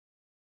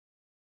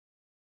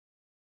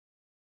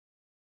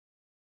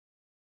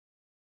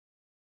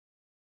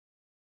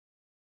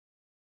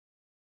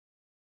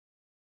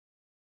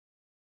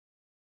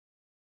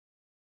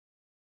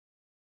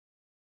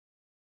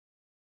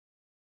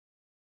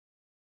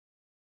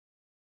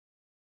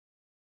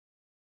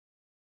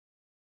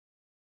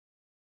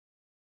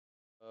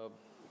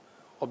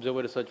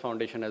Observer Research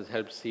Foundation has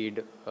helped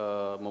seed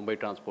Mumbai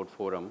Transport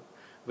Forum,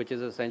 which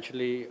is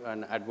essentially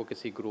an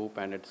advocacy group,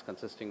 and it's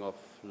consisting of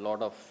a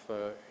lot of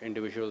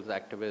individuals,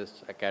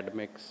 activists,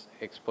 academics,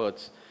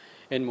 experts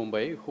in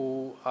Mumbai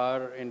who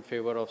are in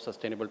favor of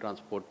sustainable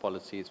transport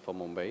policies for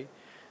Mumbai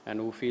and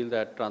who feel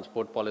that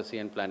transport policy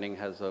and planning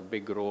has a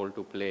big role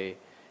to play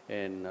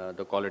in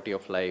the quality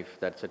of life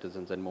that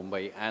citizens in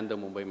Mumbai and the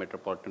Mumbai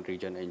metropolitan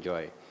region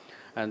enjoy.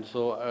 And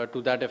so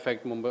to that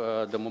effect, the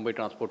Mumbai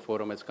Transport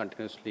Forum is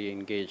continuously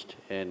engaged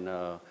in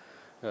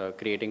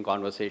creating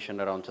conversation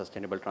around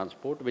sustainable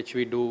transport, which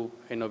we do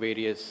in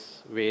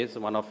various ways,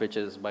 one of which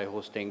is by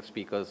hosting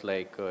speakers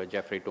like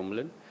Jeffrey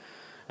Tumlin.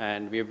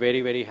 And we are very,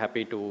 very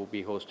happy to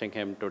be hosting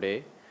him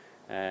today.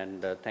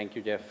 And thank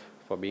you, Jeff,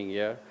 for being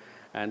here.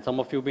 And some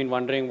of you have been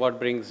wondering what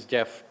brings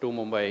Jeff to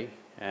Mumbai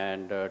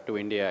and to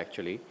India,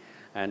 actually.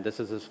 And this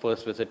is his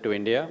first visit to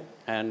India.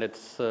 And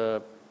it's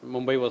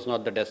Mumbai was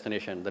not the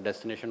destination. The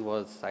destination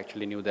was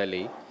actually New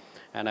Delhi.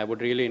 And I would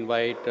really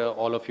invite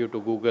all of you to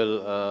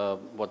Google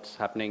what's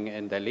happening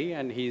in Delhi.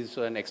 And he's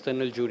an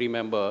external jury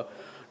member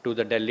to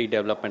the Delhi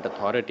Development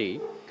Authority.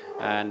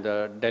 And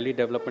the Delhi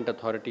Development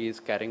Authority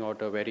is carrying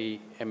out a very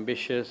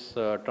ambitious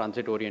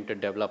transit-oriented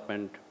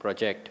development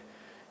project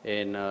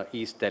in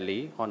East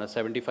Delhi on a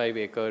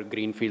 75-acre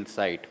greenfield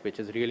site, which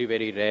is really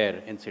very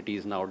rare in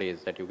cities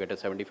nowadays that you get a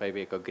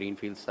 75-acre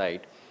greenfield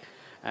site.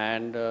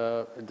 And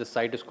the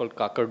site is called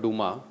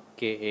Kakarduma,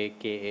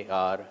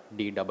 K-A-K-A-R-D-O-O-M-A.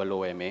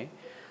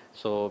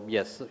 So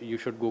yes, you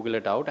should Google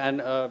it out.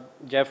 And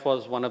Jeff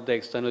was one of the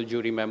external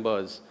jury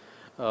members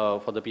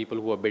for the people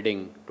who are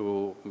bidding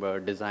to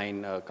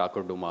design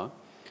Kakarduma.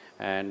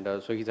 And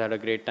so he's had a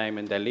great time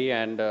in Delhi.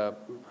 And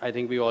I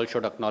think we all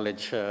should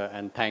acknowledge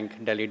and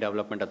thank Delhi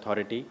Development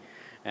Authority.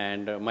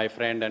 And my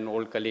friend and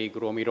old colleague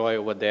Romy Roy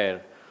over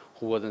there,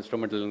 who was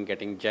instrumental in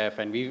getting Jeff,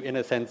 and we've, in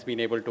a sense, been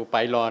able to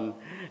pile on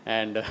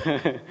and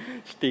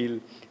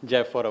steal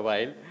Jeff for a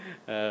while.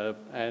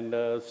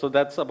 So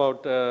that's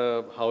about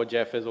how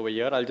Jeff is over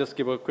here. I'll just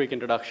give a quick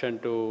introduction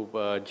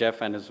to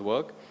Jeff and his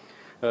work.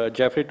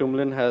 Jeffrey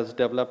Tumlin has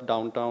developed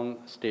downtown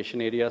station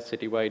areas,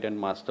 citywide and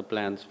master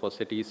plans for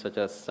cities such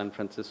as San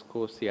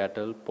Francisco,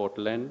 Seattle,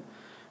 Portland,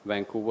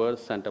 Vancouver,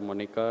 Santa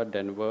Monica,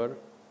 Denver,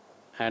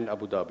 and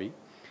Abu Dhabi.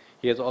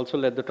 He has also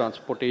led the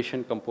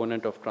transportation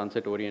component of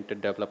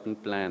transit-oriented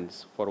development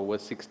plans for over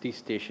 60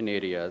 station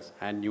areas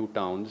and new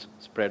towns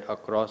spread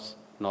across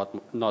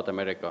North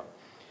America.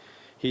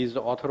 He is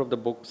the author of the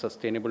book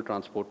Sustainable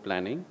Transport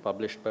Planning,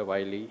 published by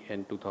Wiley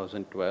in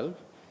 2012.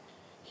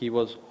 He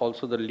was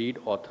also the lead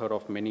author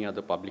of many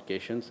other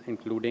publications,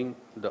 including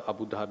the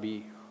Abu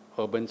Dhabi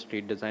Urban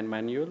Street Design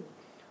Manual,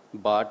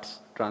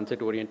 BART's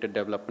Transit-Oriented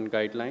Development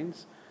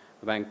Guidelines,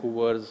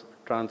 Vancouver's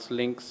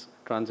TransLink's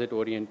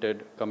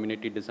Transit-Oriented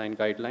Community Design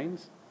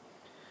Guidelines.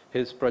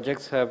 His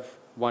projects have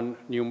won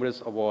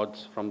numerous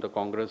awards from the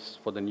Congress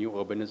for the New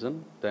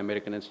Urbanism, the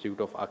American Institute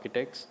of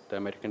Architects, the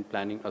American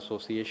Planning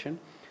Association,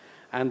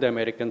 and the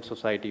American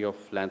Society of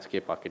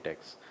Landscape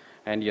Architects.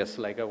 And yes,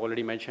 like I've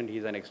already mentioned,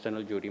 he's an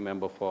external jury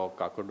member for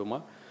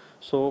Kakarduma.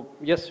 So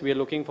yes, we are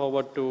looking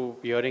forward to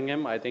hearing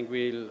him. I think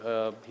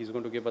he's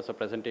going to give us a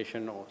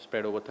presentation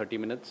spread over 30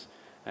 minutes.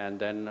 And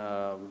then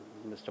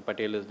Mr.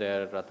 Patel is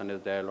there, Ratan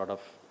is there, a lot of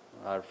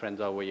our friends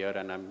are over here,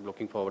 and I'm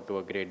looking forward to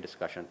a great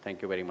discussion.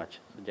 Thank you very much.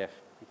 So, Jeff.